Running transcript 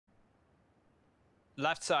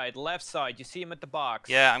Left side, left side. You see him at the box.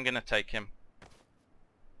 Yeah, I'm gonna take him.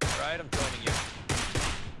 Alright, I'm joining you.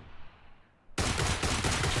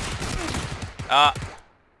 Ah,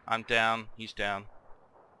 I'm down. He's down.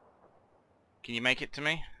 Can you make it to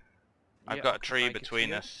me? I've Yeah, got I a can tree make it to between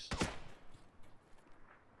you. us.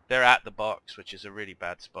 They're at the box, which is a really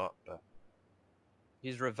bad spot, but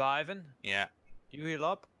He's reviving. yeah. You heal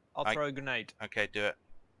up. I'll throw a grenade. Okay, do it.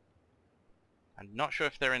 I'm not sure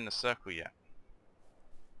if they're in the circle yet.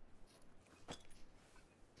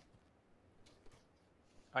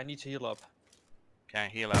 I need to heal up. Okay,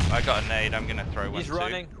 heal up. I got a nade. I'm gonna throw one He's too.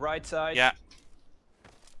 running, right side. Yeah.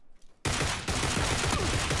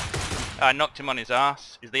 I knocked him on his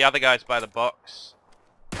ass. Is the other guy's by the box?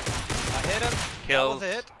 I hit him. Kills. That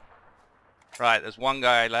was it. Right, there's one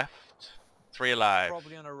guy left. 3 alive.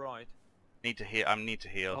 Probably on the right. Need to heal. I need to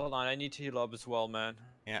heal. Hold on, I need to heal up as well, man.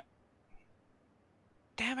 Yeah.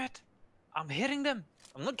 Damn it! I'm hitting them.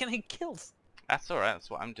 I'm not getting kills. That's alright. That's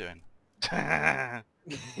what I'm doing.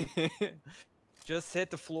 Just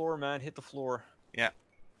hit the floor, man. Hit the floor. Yeah.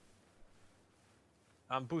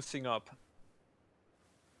 I'm boosting up.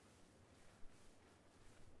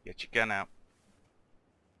 Get your gun out.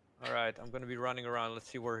 Alright, I'm gonna be running around. Let's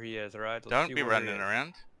see where he is, alright? Don't be running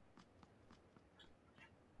around.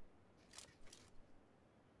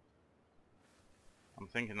 I'm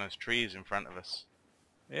thinking those trees in front of us.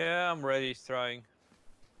 Yeah, I'm ready. Trying.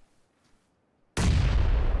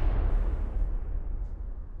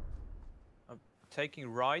 I'm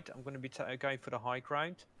taking right. I'm gonna be going for the high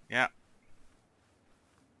ground. Yeah.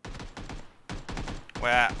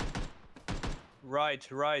 Where?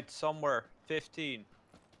 Right, somewhere. 15.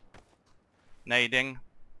 Nading.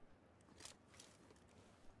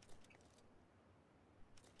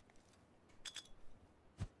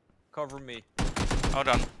 Cover me. Hold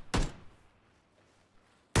on.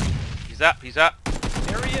 He's up, he's up.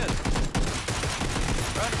 There he is!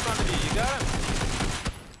 Right in front of you. You got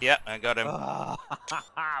him? Yeah, I got him.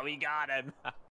 We got him.